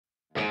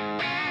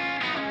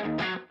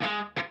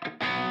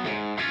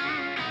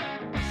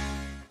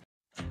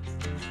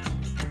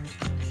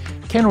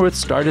Kenworth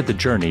started the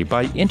journey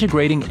by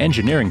integrating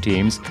engineering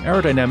teams,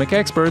 aerodynamic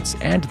experts,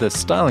 and the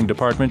styling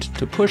department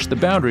to push the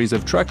boundaries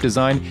of truck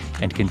design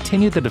and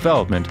continue the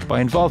development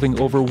by involving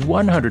over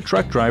 100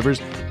 truck drivers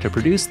to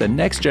produce the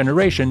next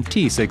generation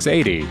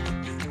T680.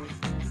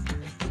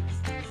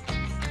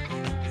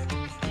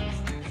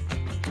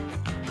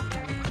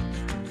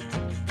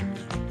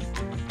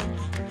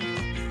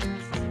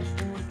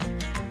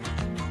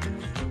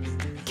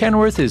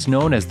 Kenworth is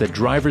known as the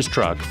driver's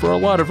truck for a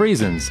lot of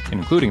reasons,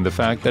 including the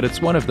fact that it's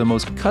one of the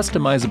most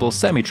customizable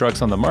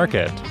semi-trucks on the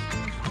market.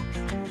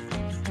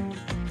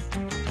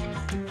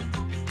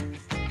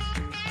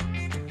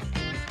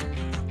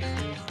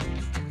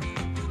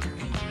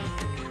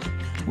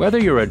 Whether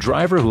you're a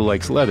driver who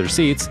likes leather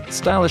seats,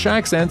 stylish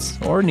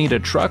accents, or need a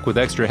truck with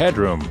extra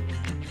headroom,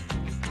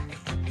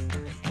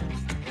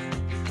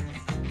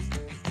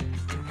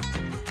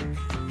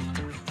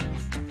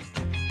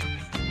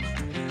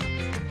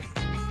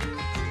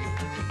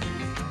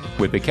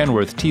 with the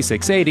Kenworth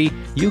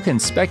T680, you can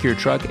spec your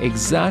truck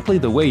exactly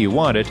the way you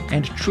want it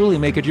and truly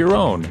make it your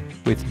own,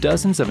 with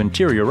dozens of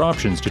interior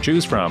options to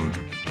choose from.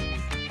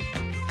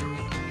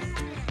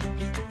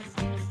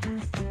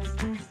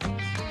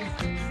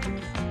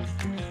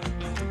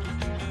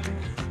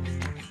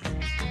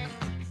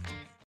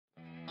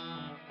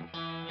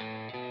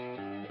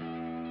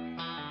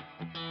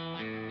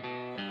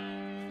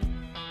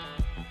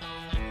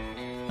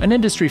 An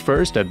industry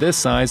first at this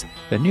size,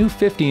 the new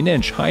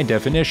 15-inch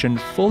high-definition,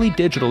 fully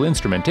digital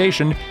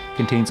instrumentation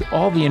contains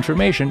all the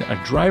information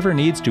a driver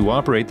needs to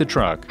operate the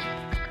truck.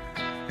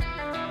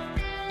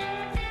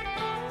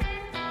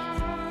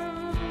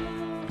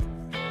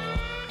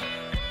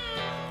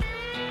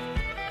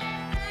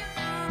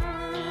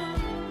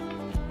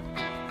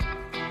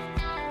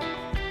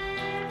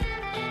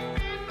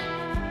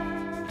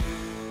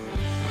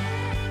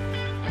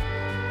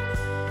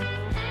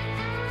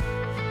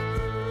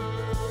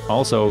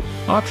 Also,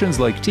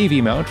 options like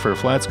TV mount for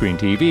flat-screen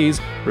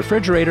TVs,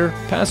 refrigerator,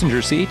 passenger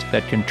seat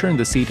that can turn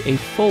the seat a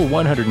full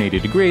 180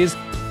 degrees,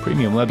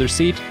 premium leather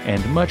seat,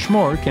 and much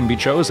more can be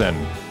chosen.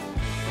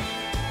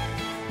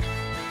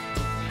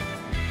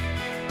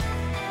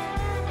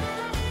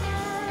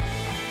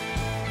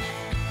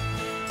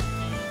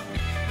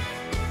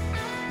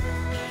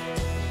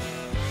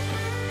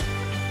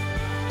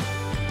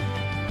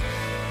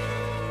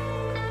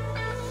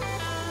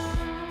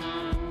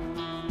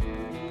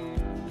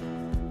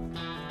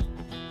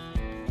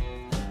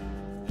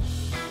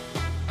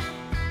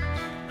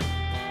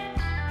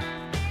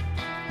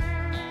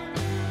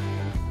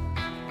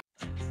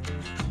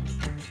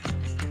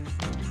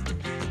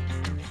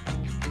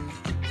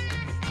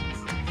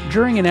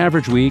 During an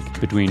average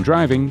week, between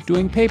driving,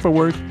 doing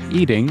paperwork,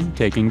 eating,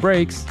 taking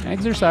breaks,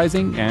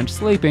 exercising, and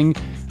sleeping,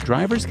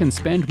 drivers can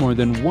spend more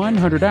than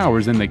 100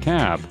 hours in the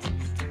cab.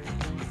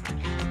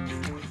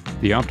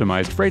 The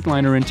optimized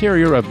Freightliner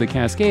interior of the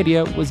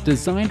Cascadia was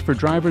designed for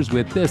drivers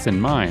with this in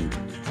mind.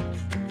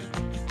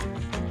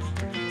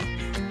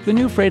 The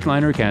new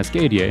Freightliner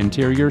Cascadia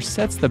interior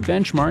sets the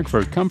benchmark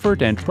for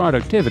comfort and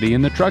productivity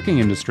in the trucking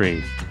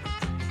industry.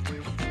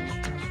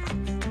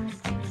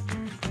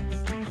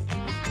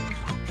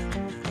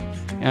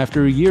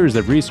 After years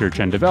of research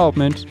and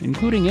development,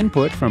 including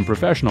input from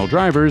professional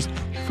drivers,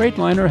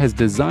 Freightliner has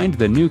designed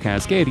the new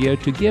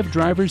Cascadia to give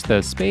drivers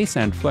the space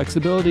and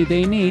flexibility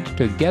they need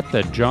to get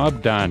the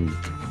job done.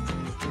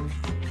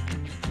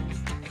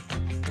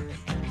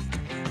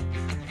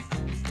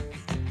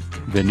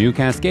 The new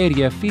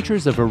Cascadia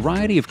features a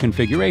variety of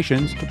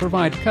configurations to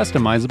provide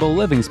customizable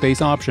living space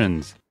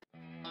options.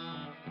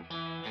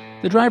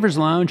 The driver's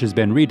lounge has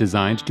been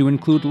redesigned to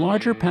include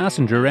larger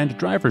passenger and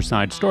driver's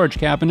side storage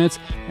cabinets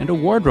and a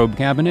wardrobe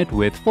cabinet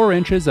with 4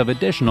 inches of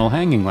additional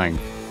hanging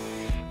length.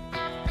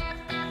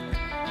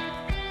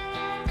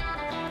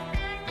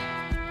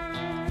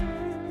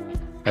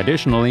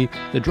 Additionally,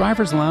 the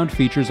driver's lounge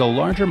features a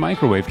larger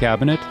microwave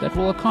cabinet that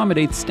will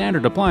accommodate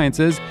standard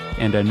appliances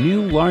and a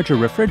new, larger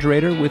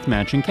refrigerator with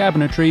matching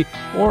cabinetry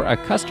or a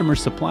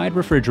customer-supplied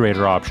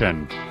refrigerator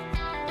option.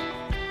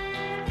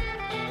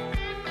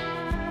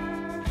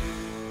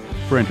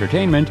 For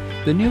entertainment,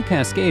 the new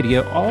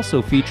Cascadia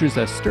also features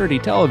a sturdy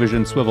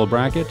television swivel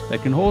bracket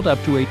that can hold up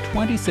to a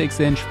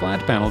 26-inch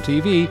flat-panel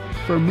TV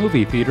for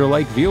movie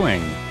theater-like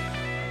viewing.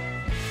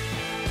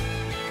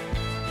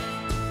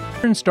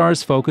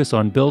 Star's focus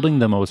on building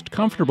the most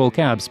comfortable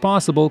cabs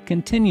possible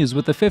continues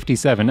with the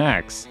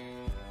 57X.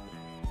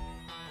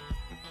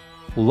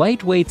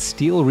 Lightweight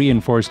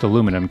steel-reinforced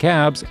aluminum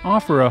cabs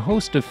offer a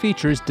host of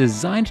features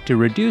designed to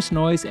reduce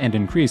noise and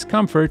increase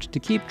comfort to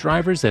keep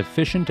drivers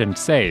efficient and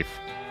safe.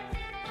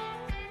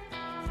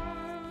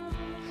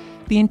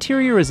 The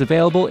interior is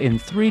available in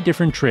 3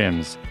 different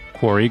trims: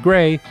 quarry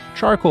gray,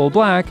 charcoal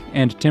black,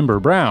 and timber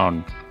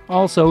brown.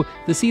 Also,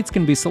 the seats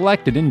can be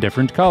selected in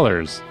different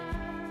colors.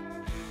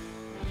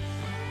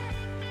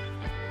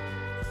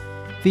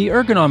 The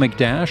ergonomic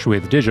dash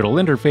with digital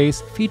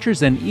interface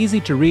features an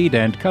easy-to-read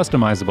and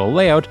customizable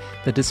layout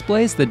that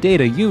displays the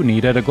data you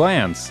need at a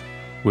glance.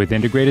 With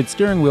integrated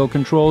steering wheel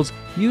controls,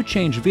 you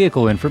change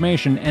vehicle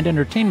information and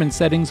entertainment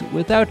settings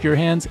without your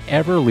hands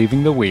ever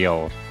leaving the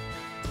wheel.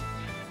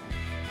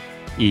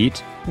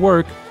 Eat,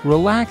 work,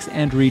 relax,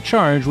 and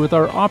recharge with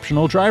our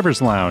optional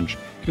driver's lounge,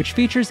 which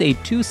features a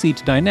 2-seat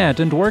dinette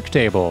and work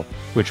table,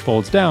 which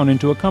folds down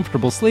into a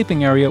comfortable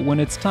sleeping area when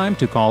it's time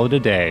to call it a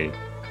day.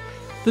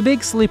 The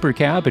big sleeper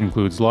cab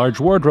includes large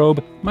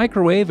wardrobe,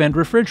 microwave, and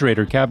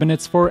refrigerator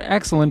cabinets for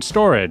excellent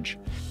storage.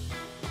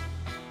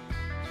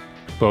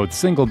 Both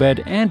single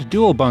bed and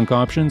dual bunk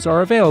options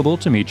are available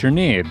to meet your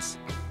needs.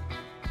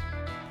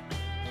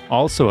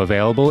 Also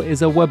available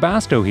is a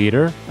Webasto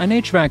heater, an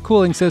HVAC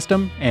cooling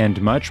system, and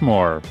much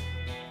more.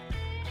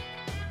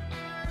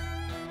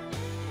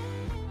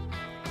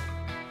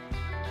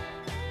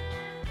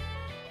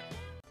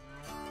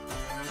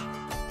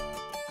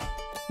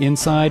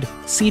 Inside,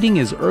 seating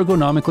is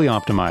ergonomically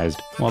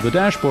optimized, while the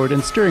dashboard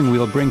and steering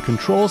wheel bring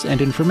controls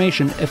and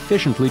information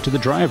efficiently to the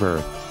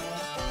driver.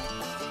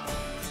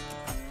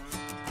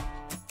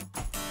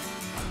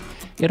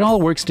 It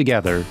all works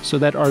together so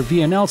that our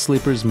VNL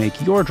sleepers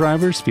make your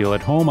drivers feel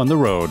at home on the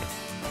road.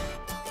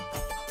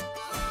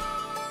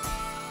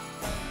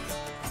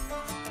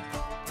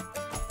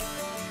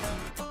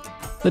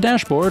 The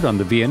dashboard on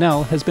the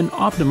VNL has been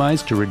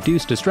optimized to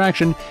reduce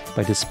distraction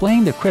by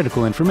displaying the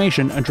critical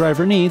information a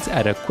driver needs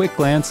at a quick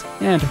glance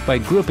and by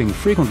grouping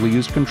frequently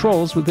used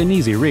controls within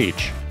easy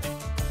reach.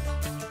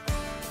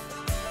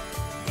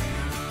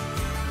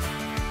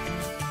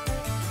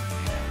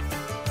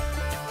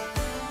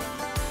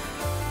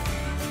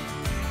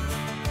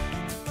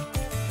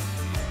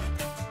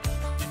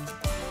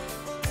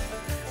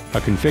 A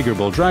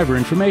configurable driver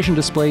information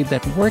display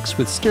that works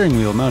with steering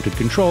wheel mounted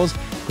controls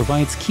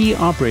provides key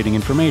operating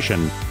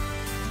information,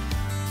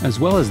 as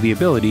well as the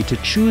ability to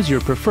choose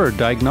your preferred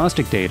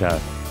diagnostic data.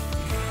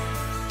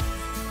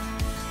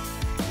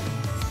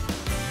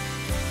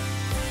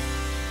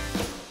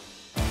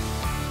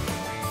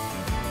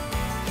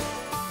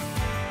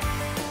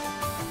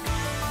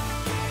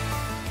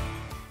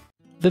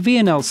 The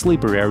VNL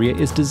sleeper area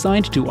is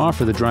designed to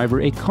offer the driver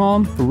a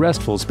calm,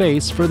 restful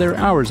space for their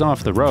hours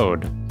off the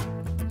road.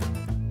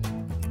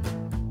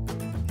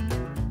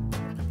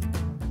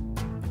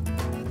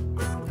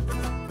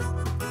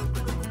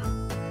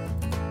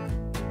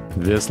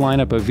 This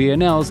lineup of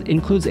VNLs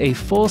includes a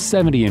full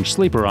 70-inch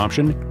sleeper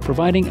option,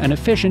 providing an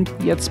efficient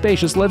yet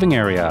spacious living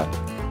area.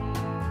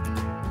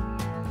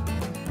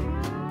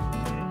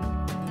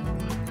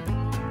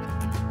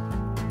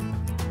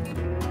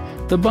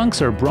 The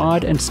bunks are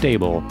broad and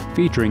stable,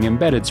 featuring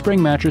embedded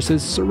spring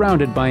mattresses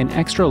surrounded by an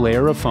extra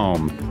layer of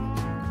foam.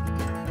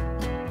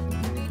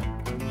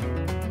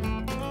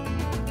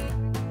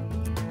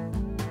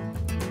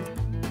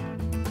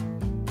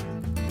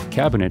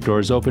 Cabinet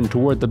doors open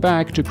toward the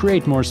back to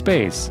create more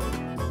space.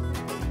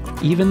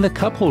 Even the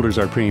cup holders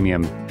are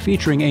premium,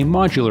 featuring a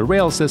modular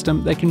rail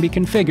system that can be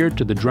configured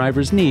to the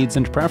driver's needs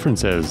and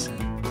preferences.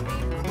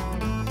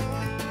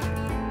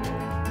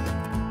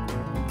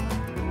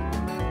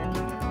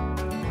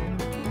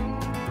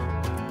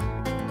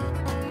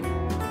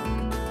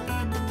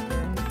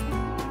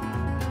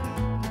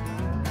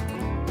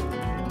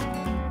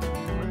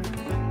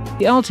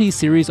 The LT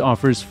series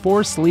offers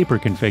 4 sleeper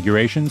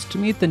configurations to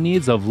meet the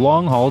needs of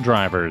long-haul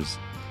drivers.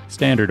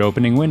 Standard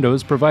opening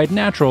windows provide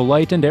natural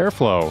light and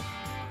airflow.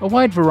 A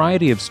wide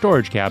variety of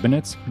storage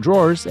cabinets,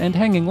 drawers, and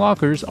hanging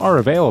lockers are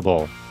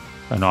available.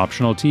 An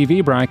optional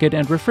TV bracket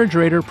and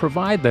refrigerator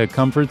provide the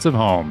comforts of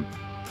home.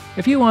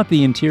 If you want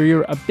the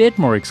interior a bit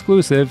more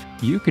exclusive,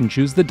 you can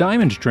choose the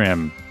diamond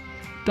trim.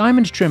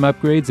 Diamond trim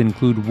upgrades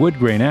include wood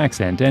grain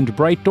accent and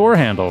bright door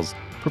handles,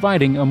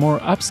 providing a more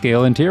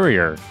upscale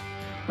interior.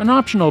 An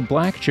optional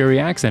black cherry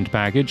accent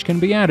package can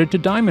be added to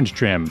diamond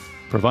trim,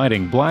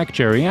 providing black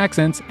cherry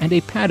accents and a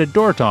padded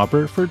door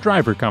topper for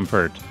driver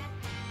comfort.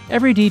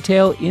 Every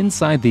detail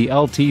inside the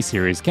LT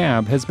series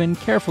cab has been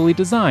carefully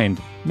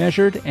designed,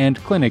 measured,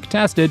 and clinic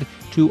tested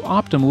to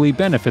optimally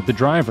benefit the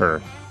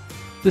driver.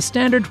 The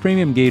standard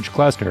premium gauge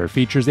cluster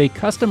features a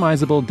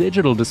customizable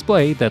digital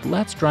display that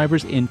lets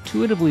drivers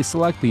intuitively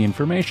select the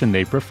information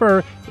they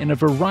prefer in a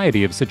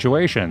variety of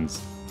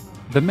situations.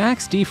 The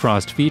Max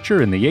Defrost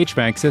feature in the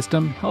HVAC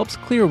system helps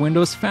clear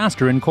windows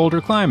faster in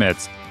colder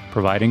climates,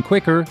 providing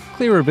quicker,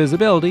 clearer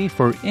visibility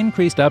for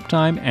increased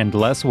uptime and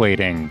less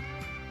waiting.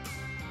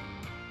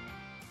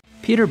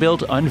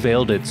 Peterbilt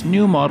unveiled its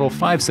new Model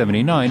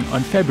 579 on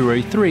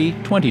February 3,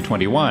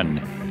 2021.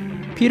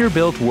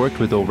 Peterbilt worked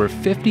with over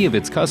 50 of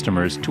its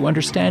customers to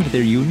understand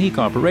their unique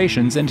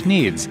operations and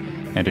needs,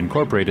 and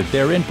incorporated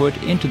their input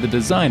into the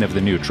design of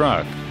the new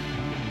truck.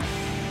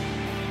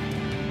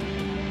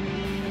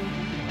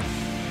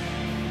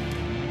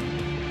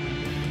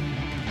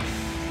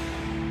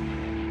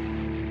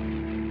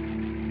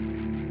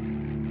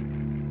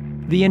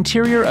 The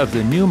interior of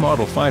the new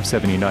Model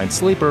 579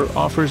 Sleeper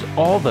offers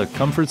all the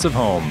comforts of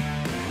home.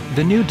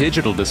 The new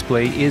digital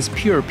display is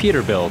pure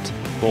Peterbilt,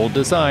 bold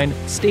design,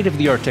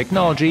 state-of-the-art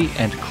technology,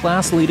 and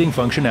class-leading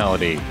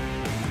functionality.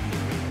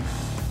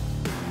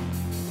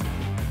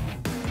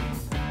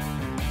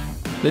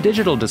 The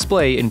digital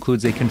display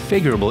includes a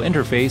configurable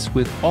interface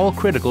with all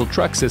critical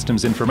truck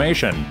systems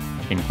information,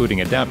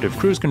 including adaptive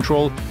cruise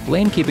control,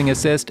 lane keeping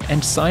assist,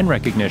 and sign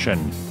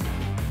recognition.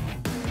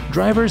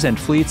 Drivers and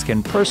fleets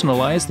can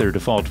personalize their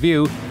default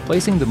view,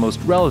 placing the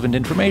most relevant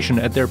information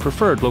at their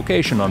preferred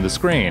location on the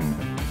screen.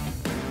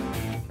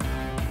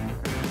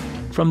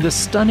 From the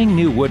stunning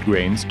new wood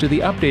grains to the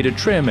updated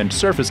trim and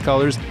surface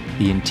colors,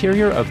 the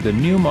interior of the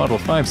new Model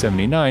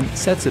 579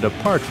 sets it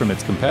apart from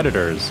its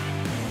competitors.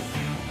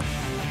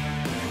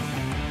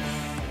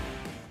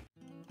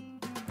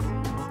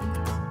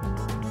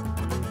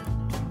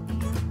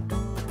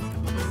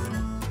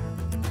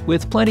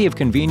 With plenty of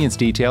convenience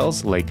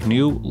details like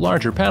new,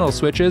 larger panel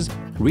switches,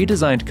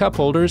 redesigned cup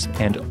holders,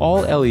 and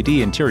all-LED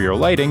interior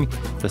lighting,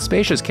 the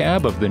spacious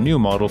cab of the new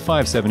Model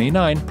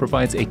 579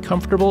 provides a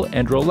comfortable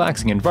and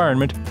relaxing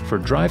environment for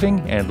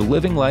driving and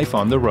living life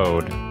on the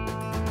road.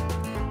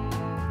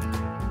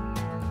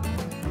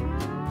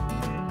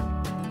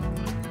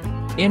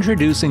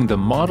 Introducing the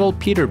Model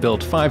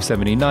Peterbilt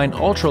 579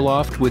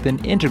 Ultraloft with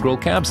an integral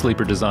cab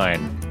sleeper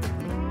design.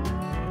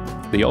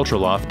 The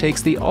Ultraloft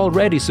takes the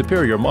already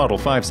superior Model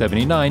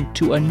 579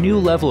 to a new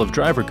level of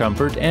driver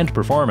comfort and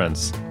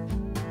performance.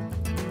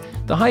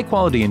 The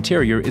high-quality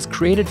interior is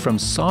created from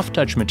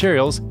soft-touch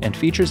materials and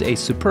features a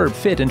superb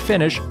fit and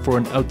finish for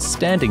an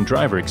outstanding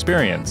driver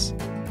experience.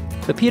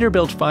 The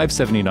Peterbilt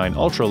 579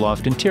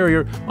 Ultraloft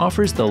interior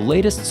offers the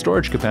latest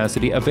storage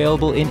capacity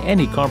available in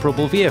any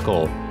comparable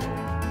vehicle.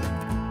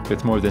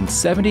 With more than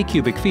 70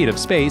 cubic feet of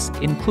space,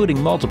 including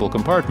multiple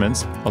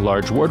compartments, a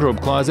large wardrobe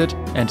closet,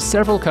 and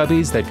several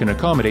cubbies that can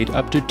accommodate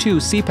up to 2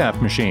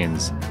 CPAP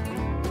machines.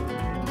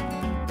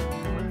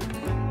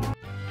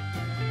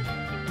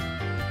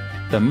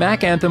 The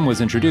MACK Anthem was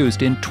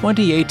introduced in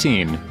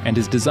 2018 and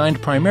is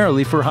designed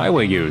primarily for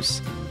highway use.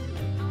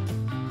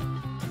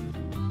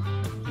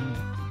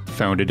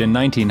 Founded in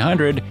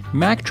 1900,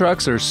 MACK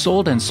trucks are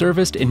sold and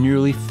serviced in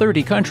nearly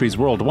 30 countries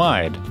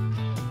worldwide.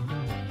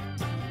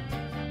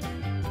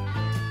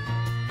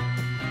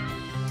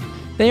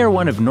 They are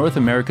one of North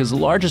America's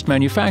largest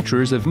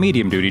manufacturers of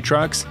medium-duty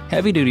trucks,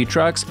 heavy-duty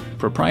trucks,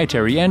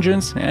 proprietary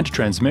engines, and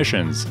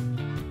transmissions.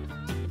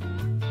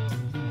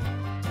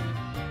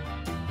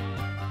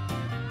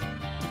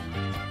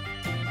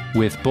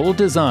 With bold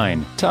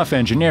design, tough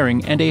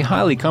engineering, and a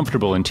highly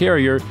comfortable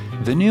interior,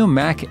 the new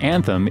MACK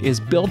Anthem is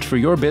built for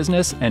your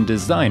business and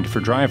designed for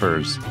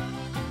drivers.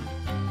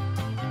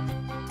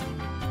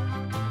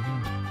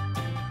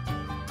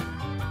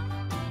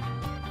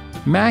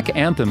 MACK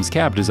Anthem's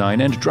cab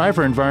design and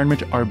driver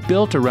environment are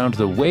built around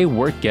the way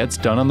work gets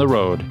done on the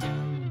road,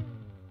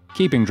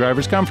 keeping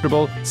drivers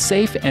comfortable,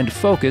 safe, and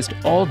focused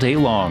all day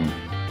long.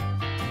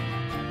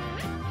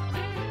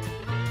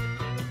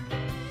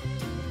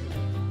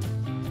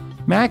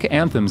 MACK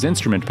Anthem's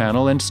instrument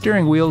panel and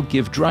steering wheel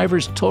give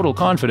drivers total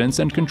confidence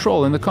and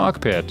control in the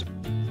cockpit.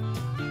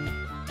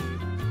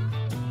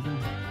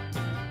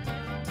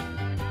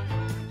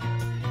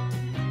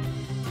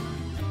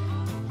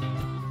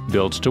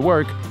 Built to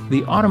work,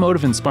 the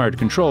automotive-inspired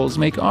controls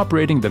make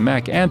operating the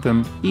MACK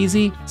Anthem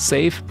easy,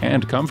 safe,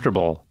 and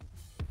comfortable.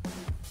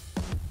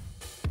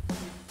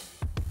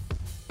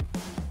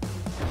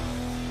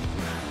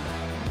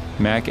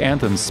 MACK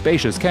Anthem's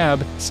spacious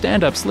cab,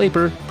 stand-up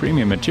sleeper,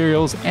 premium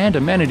materials, and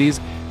amenities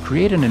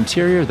create an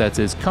interior that's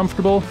as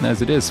comfortable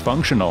as it is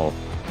functional.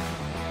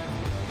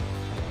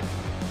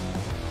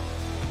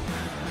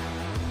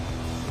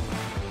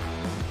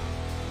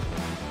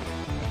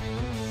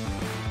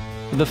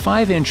 The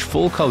 5-inch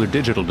full-color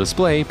digital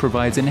display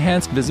provides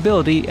enhanced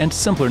visibility and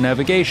simpler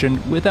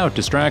navigation without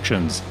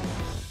distractions.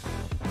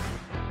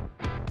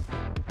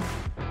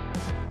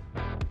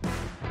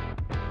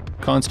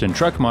 Constant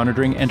truck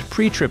monitoring and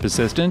pre-trip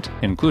assistant,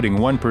 including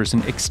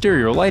one-person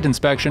exterior light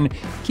inspection,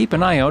 keep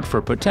an eye out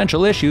for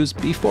potential issues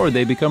before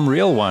they become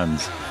real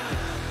ones.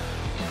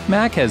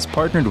 MACK has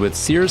partnered with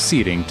Sears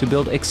Seating to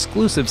build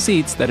exclusive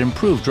seats that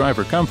improve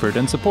driver comfort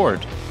and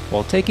support,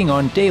 while taking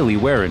on daily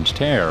wear and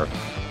tear.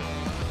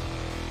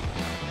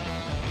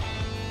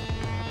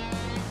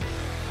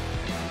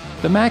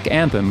 The MACK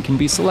Anthem can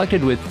be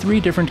selected with 3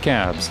 different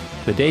cabs: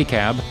 the day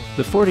cab,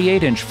 the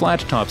 48-inch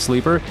flat-top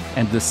sleeper,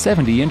 and the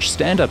 70-inch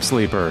stand-up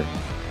sleeper.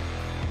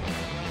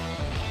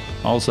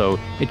 Also,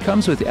 it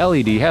comes with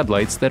LED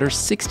headlights that are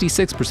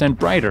 66%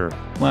 brighter,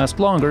 last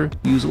longer,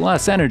 use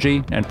less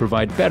energy, and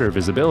provide better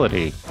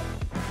visibility.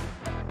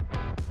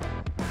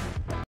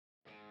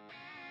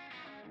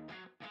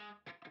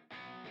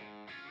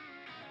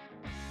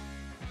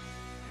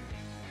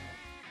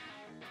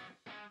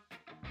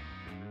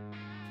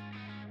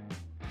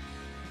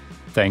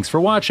 Thanks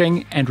for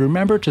watching, and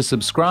remember to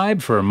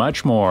subscribe for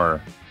much more.